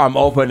door. I'm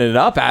opening it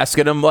up,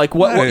 asking them, like,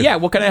 what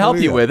can I help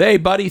you with? Hey,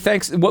 buddy,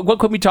 thanks. What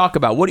can we talk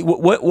about? What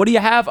do you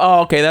have?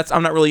 Oh, okay,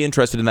 I'm not really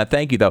interested in that.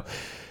 Thank you, though.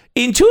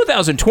 In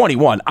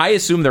 2021, I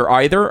assume they're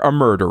either a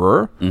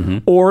murderer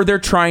or they're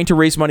trying to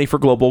raise money for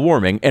global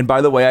warming. And by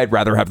the way, I'd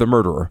rather have the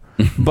murderer.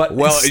 But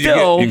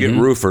still, you get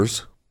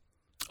roofers.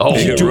 Oh,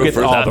 you do get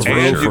all the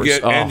roofers.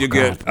 And you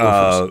get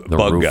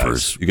bug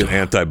guys. You get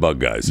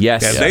anti-bug guys.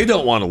 Yes. And they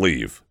don't want to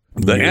leave.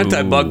 The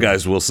anti-bug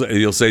guys will say,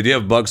 you'll say, do you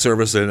have bug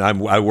service? And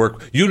I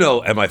work,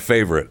 and my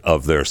favorite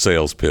of their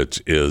sales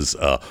pitch is,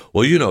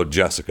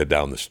 Jessica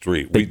down the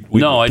street.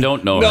 No, I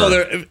don't know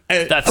her.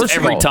 That's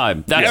every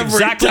time. That's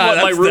exactly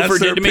what my roofer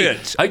did to me.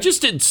 Pitch. I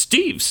just did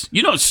Steve's.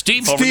 You know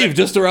Steve over there. Steve,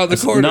 just around the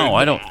corner. No,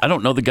 I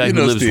don't know the guy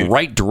who lives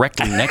right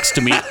directly next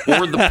to me,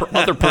 or the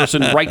other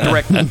person right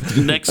directly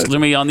next to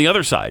me on the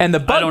other side. And the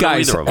bug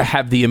guys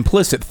have the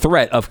implicit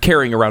threat of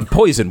carrying around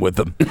poison with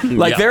them.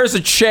 Like, there's a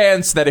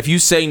chance that if you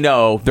say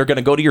no, they're going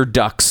to go to your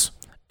ducts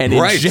and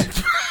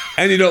inject.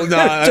 And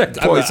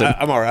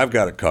I'm all right. I've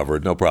got it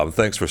covered. No problem.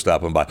 Thanks for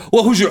stopping by.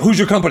 Well, who's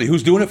your company?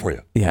 Who's doing it for you?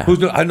 Yeah.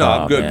 I know.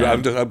 I'm good.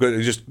 I'm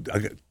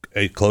good.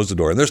 I close the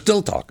door, and they're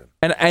still talking.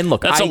 And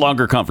look, that's a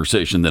longer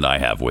conversation than I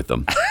have with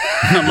them.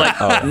 I'm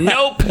like,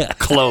 nope,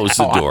 close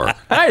the door.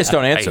 I just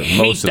don't answer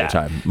most of the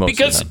time.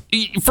 Because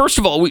first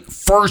of all,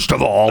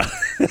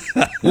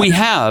 we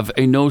have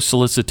a no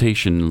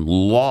solicitation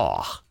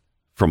law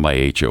from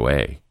my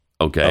HOA.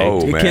 Okay.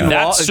 Oh, man.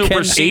 That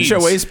supersedes. Can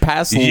HOAs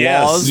pass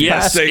laws?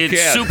 Yes, it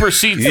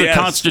supersedes the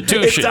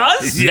Constitution. It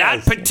does?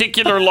 That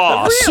particular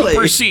law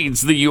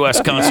supersedes the U.S.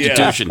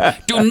 Constitution.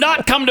 Do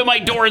not come to my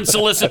door and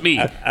solicit me.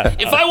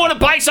 If I want to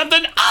buy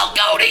something, I'll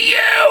go to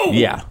you.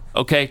 Yeah.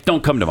 Okay?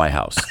 Don't come to my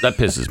house. That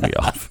pisses me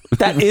off.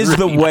 That is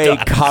the way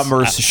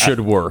commerce should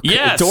work.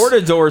 Yes.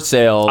 Door-to-door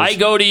sales. I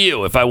go to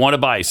you if I want to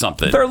buy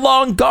something. They're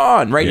long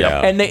gone, right?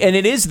 Yeah. And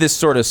it is this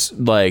sort of,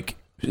 like,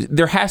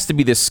 there has to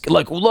be this,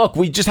 like, look,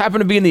 we just happen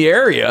to be in the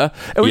area,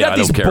 and we got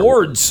these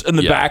boards in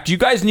the back. Do you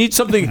guys need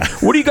something?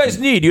 What do you guys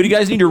need? Do you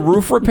guys need your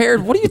roof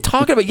repaired? What are you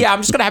talking about? Yeah, I'm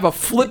just going to have a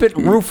flippant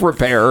roof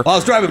repair. Well, I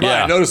was driving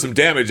by. I noticed some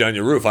damage on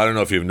your roof. I don't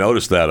know if you've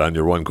noticed that on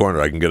your one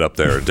corner. I can get up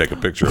there and take a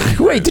picture of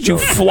it. Wait, did you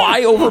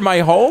fly over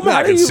my home?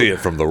 I can see it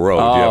from the road.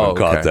 You haven't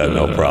caught that.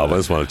 No problem. I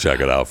just want to check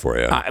it out for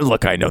you.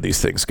 Look, I know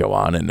these things go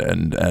on,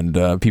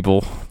 and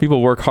people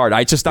work hard.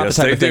 I just not the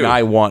type of thing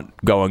I want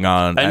going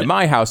on at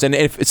my house. And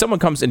if someone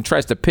comes and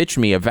tries to pitch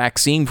me a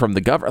vaccine from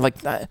the government,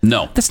 like,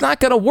 no, that's not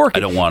going to work. I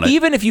don't want it.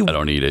 Even if I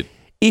don't need it.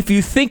 If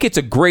you think it's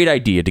a great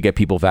idea to get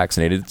people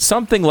vaccinated,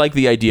 something like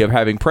the idea of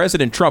having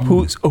President Trump,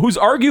 who's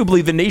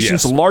arguably the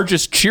nation's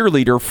largest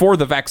cheerleader for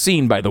the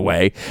vaccine, by the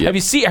way. Have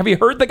you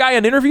heard the guy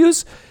on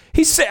interviews?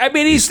 He's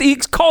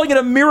calling it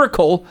a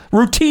miracle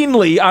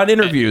routinely on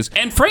interviews.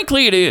 And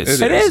frankly, it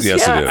is. It is. Yes,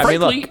 yeah. it is.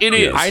 Frankly, it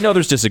is. I know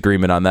there's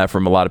disagreement on that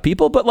from a lot of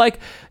people, but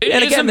like,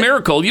 it is a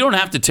miracle. You don't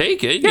have to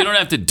take it. You don't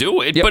have to do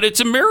it. But it's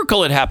a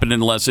miracle it happened in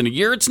less than a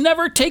year. It's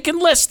never taken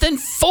less than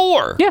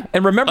 4. Yeah,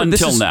 and remember,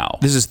 until now,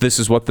 this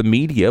is what the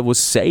media was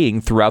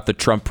saying throughout the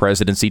Trump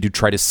presidency to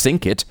try to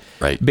sink it.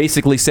 Right.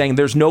 Basically saying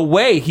there's no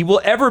way he will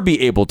ever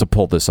be able to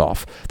pull this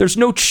off. There's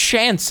no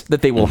chance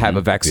that they will have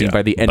a vaccine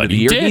by the end of the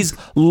year. He's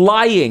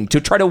lying to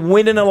try to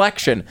win an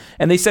election,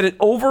 and they said it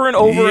over and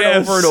over and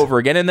over and over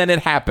again, and then it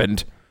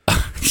happened.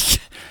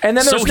 And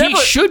then he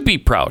should be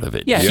proud of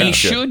it. Yeah, he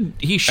should.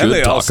 He should. And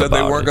they talk all said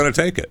about they weren't going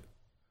to take it.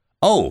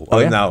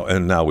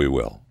 Now we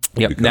will.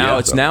 Yep. Now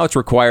it's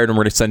required, and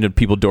we're going to send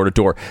people door to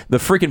door. The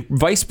freaking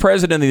vice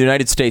president of the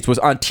United States was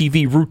on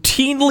TV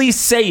routinely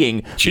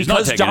saying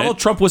because Donald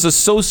Trump was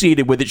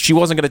associated with it, she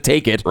wasn't going to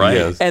take it. Right.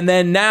 Yes. And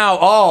then now,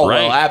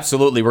 well,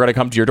 absolutely, we're going to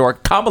come to your door.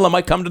 Kamala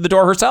might come to the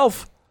door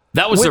herself.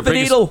 That was with their the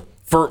biggest needle.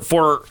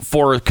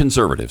 For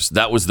conservatives.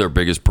 That was their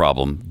biggest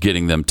problem,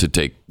 getting them to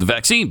take the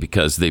vaccine,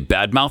 because they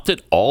badmouthed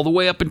it all the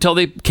way up until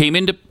they came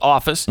into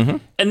office.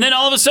 And then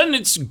all of a sudden,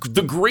 it's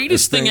the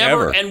greatest thing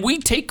ever, and we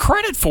take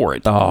credit for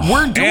it.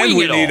 We're doing and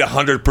we it need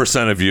all.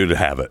 100% of you to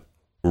have it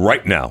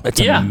right now. It's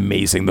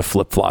amazing, the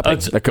flip-flopping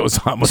that goes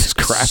on with this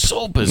crap.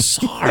 So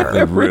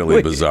bizarre.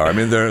 Really bizarre. I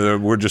mean,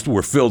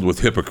 we're filled with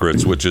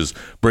hypocrites, which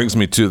brings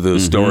me to the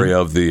story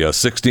of the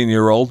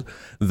 16-year-old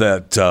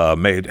that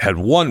had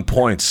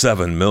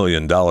 $1.7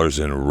 million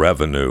in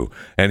revenue,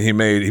 and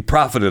he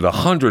profited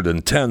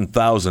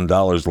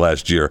 $110,000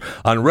 last year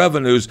on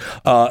revenues.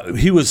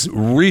 He was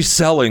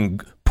reselling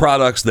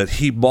products that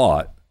he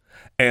bought,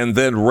 and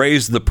then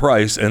raised the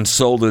price and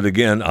sold it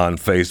again on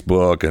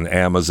Facebook and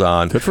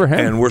Amazon. Good for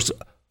him.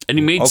 And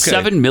he made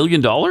 $7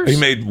 million? He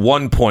made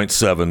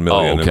 $1.7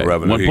 million in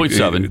revenue.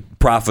 1.7. He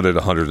profited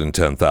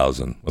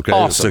 $110,000. Okay,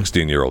 awesome.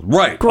 16-year-old.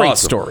 Right. Great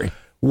awesome. story.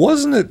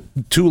 Wasn't it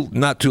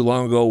not too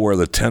long ago where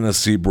the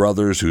Tennessee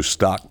brothers who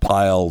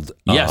stockpiled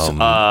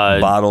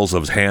bottles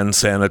of hand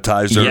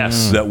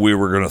sanitizer that we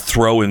were going to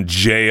throw in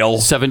jail?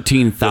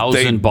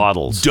 17,000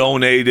 bottles.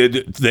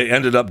 They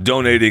ended up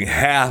donating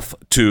half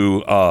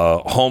to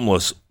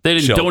homeless They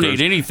didn't shelters.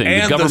 donate anything.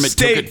 And the government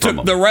state took it from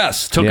them. the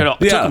rest. Took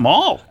them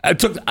all.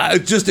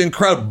 It's just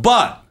incredible.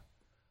 But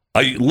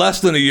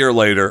less than a year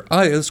later,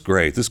 it's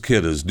great. This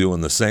kid is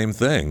doing the same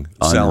thing,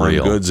 selling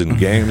goods and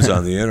games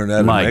on the internet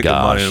and making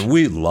money, and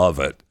we love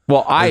it.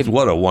 Well,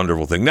 what a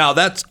wonderful thing. Now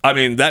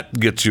that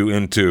gets you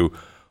into,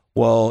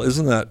 well,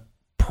 isn't that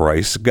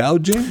price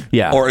gouging?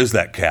 Yeah. Or is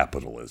that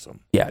capitalism?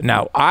 Yeah.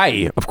 Now,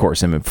 I, of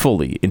course, am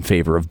fully in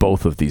favor of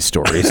both of these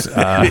stories.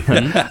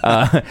 And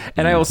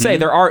I will say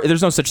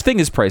there's no such thing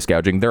as price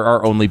gouging. There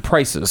are only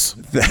prices.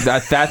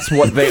 That's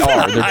what they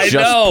are. They're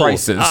just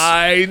prices.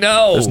 I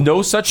know. There's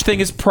no such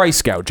thing as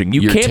price gouging.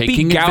 You're can't be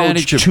taking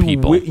advantage gouged of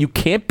people. You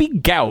can't be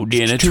gouged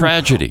in a to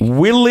tragedy.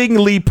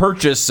 Willingly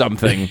purchase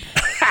something.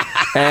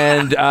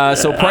 And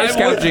so price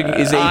gouging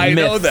is a myth. I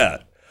know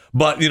that.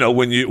 But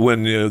when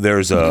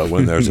there's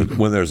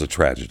a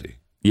tragedy.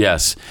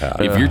 Yes.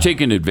 If you're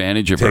taking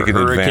advantage of a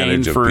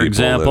hurricane, for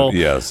example,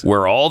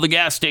 where all the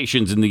gas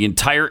stations in the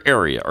entire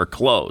area are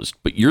closed,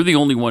 but you're the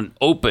only one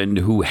open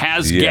who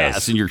has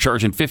gas, and you're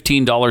charging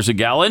 $15 a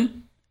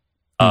gallon,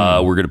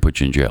 we're going to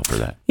put you in jail for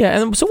that. Yeah,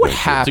 and so what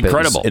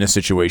happens in a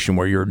situation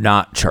where you're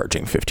not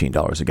charging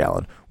 $15 a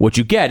gallon? What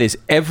you get is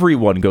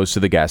everyone goes to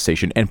the gas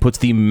station and puts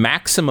the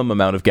maximum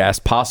amount of gas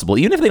possible,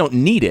 even if they don't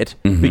need it,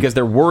 because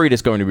they're worried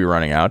it's going to be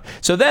running out.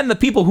 So then the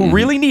people who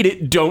really need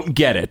it don't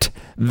get it.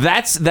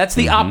 That's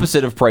the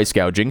opposite of price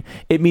gouging.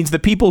 It means the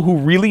people who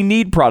really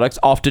need products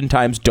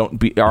oftentimes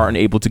aren't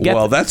able to get.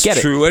 Well, that's get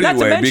true it.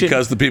 anyway,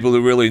 because the people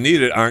who really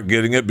need it aren't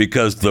getting it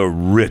because the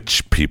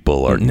rich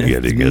people are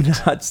getting it.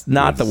 That's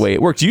not the way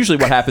it works. Usually,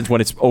 what happens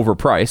when it's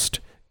overpriced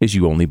is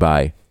you only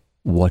buy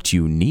what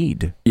you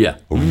need. Yeah.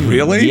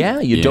 Really? Yeah,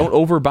 you don't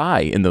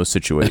overbuy in those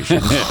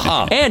situations.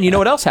 And you know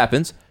what else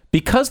happens?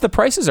 Because the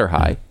prices are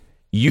high,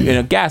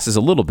 gas is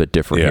a little bit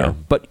different here,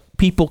 but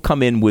people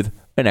come in with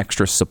an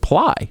extra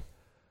supply,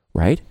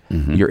 right?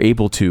 You're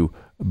able to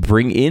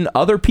bring in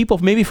other people,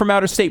 maybe from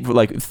out of state.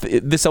 Like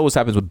this always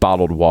happens with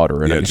bottled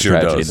water. And it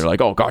sure does. And they're like,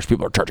 oh gosh,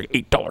 people are charging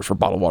 $8 for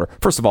bottled water.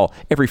 First of all,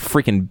 every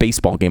freaking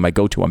baseball game I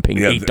go to, I'm paying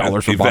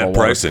 $8 for bottled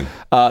pricing.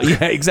 water.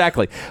 Yeah,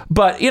 exactly.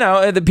 But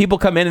the people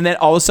come in, and then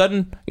all of a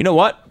sudden, you know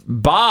what?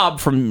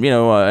 Bob from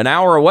an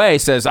hour away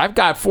says, I've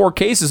got 4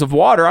 cases of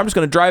water. I'm just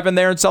going to drive in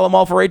there and sell them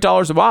all for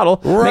 $8 a bottle,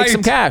 make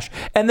some cash.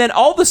 And then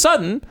all of a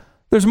sudden,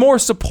 there's more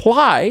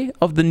supply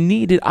of the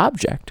needed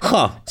object.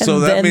 So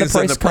that means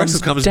that the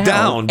price comes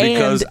down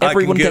because I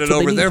can get it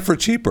over there for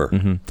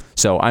cheaper.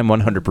 So I'm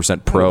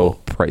 100% pro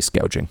price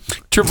gouging.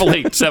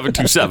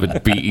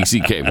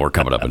 888-727-BECK. More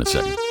coming up in a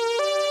second.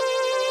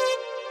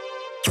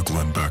 The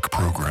Glenn Beck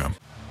Program.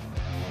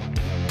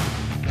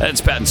 It's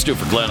Pat and Stu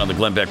for Glenn on the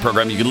Glenn Beck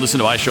Program. You can listen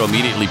to my show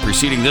immediately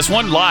preceding this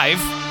one live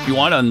if you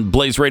want on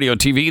Blaze Radio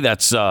and TV.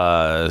 That's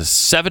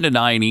 7 to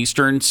 9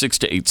 Eastern, 6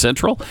 to 8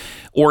 Central,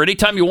 or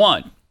anytime you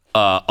want.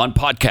 On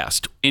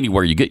podcast,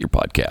 anywhere you get your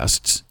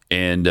podcasts.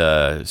 And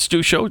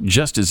Stu Show,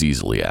 just as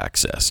easily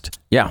accessed.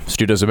 Yeah,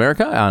 Stu Does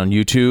America on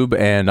YouTube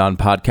and on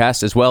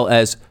podcast, as well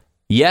as,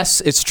 yes,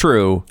 it's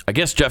true. I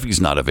guess Jeffy's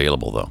not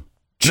available, though.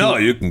 No,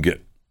 you can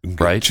get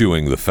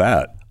Chewing the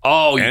Fat.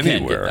 Oh, you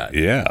anywhere. Can't get that.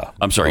 Yeah.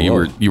 I'm sorry,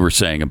 you were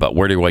saying about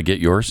where do I get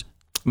yours?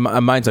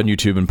 Mine's on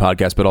YouTube and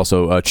podcast, but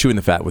also Chewing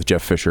the Fat with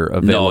Jeff Fisher.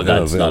 Available.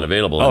 No, that's not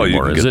available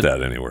anymore. You can get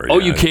that anywhere. Oh,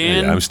 you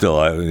can? Yeah, I'm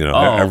still,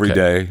 every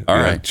day. All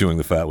right. Chewing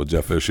the Fat with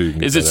Jeff Fisher. You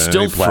can Is it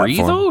still free,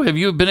 though? Have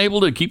you been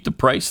able to keep the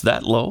price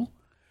that low?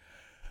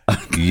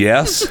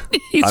 Yes.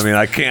 I mean,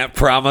 I can't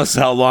promise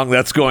how long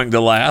that's going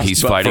to last.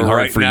 He's but fighting hard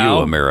right for now,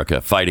 you,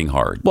 America. Fighting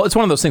hard. Well, it's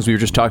one of those things we were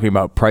just talking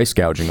about price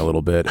gouging a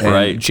little bit. And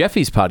right.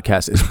 Jeffy's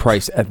podcast is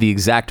priced at the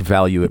exact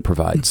value it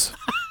provides.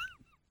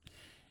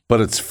 But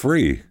it's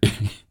free.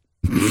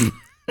 I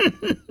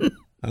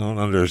don't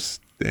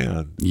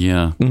understand.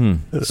 Yeah.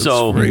 It's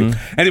free.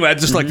 Anyway, I'd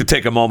just like to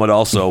take a moment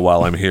also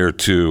while I'm here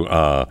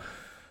to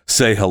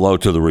say hello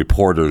to the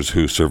reporters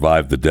who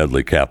survived the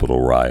deadly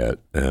Capitol riot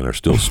and are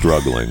still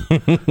struggling.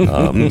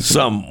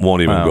 Some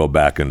won't even go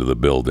back into the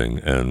building,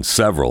 and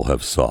several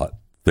have sought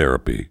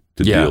therapy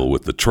to deal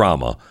with the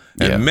trauma.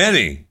 And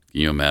many,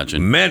 can you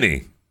imagine?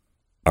 Many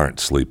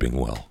aren't sleeping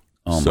well.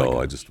 Oh so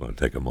I just want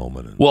to take a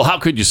moment. Well, how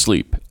could you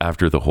sleep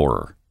after the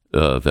horror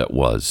that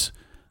was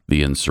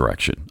the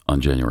insurrection on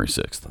January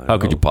 6th? How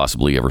could you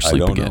possibly ever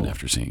sleep again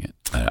after seeing it?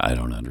 I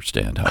don't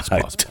understand how it's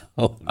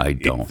possible. I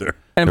don't.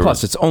 And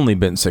plus, it's only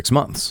been 6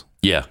 months.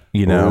 Yeah.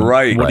 You know,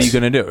 right. What are you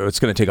going to do? It's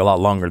going to take a lot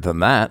longer than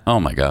that. Oh,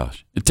 my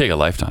gosh. It'd take a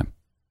lifetime.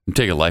 It'd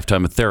take a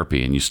lifetime of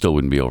therapy, and you still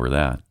wouldn't be over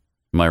that.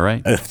 Am I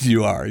right?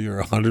 You are.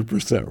 You're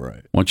 100%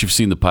 right. Once you've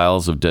seen the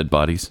piles of dead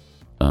bodies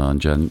on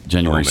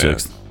January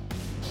 6th,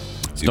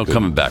 there's no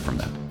coming back from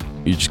that.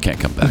 You just can't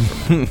come back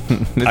from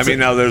it. I mean,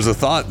 now there's a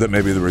thought that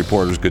maybe the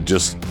reporters could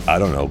just, I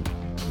don't know,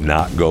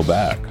 not go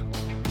back.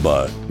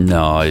 But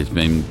no, I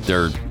mean,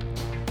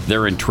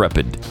 they're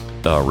intrepid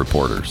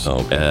reporters,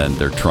 and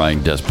they're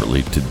trying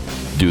desperately to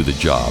do the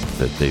job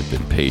that they've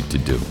been paid to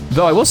do.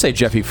 Though I will say,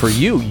 Jeffy, for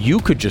you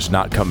could just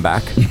not come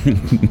back.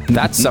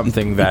 That's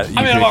something that you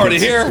I'm already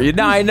here.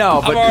 No, I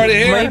know, but I'm already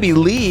here. Maybe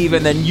leave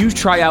and then you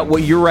try out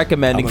what you're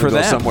recommending for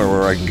them. Somewhere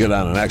where I can get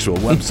on an actual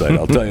website.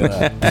 I'll tell you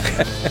that.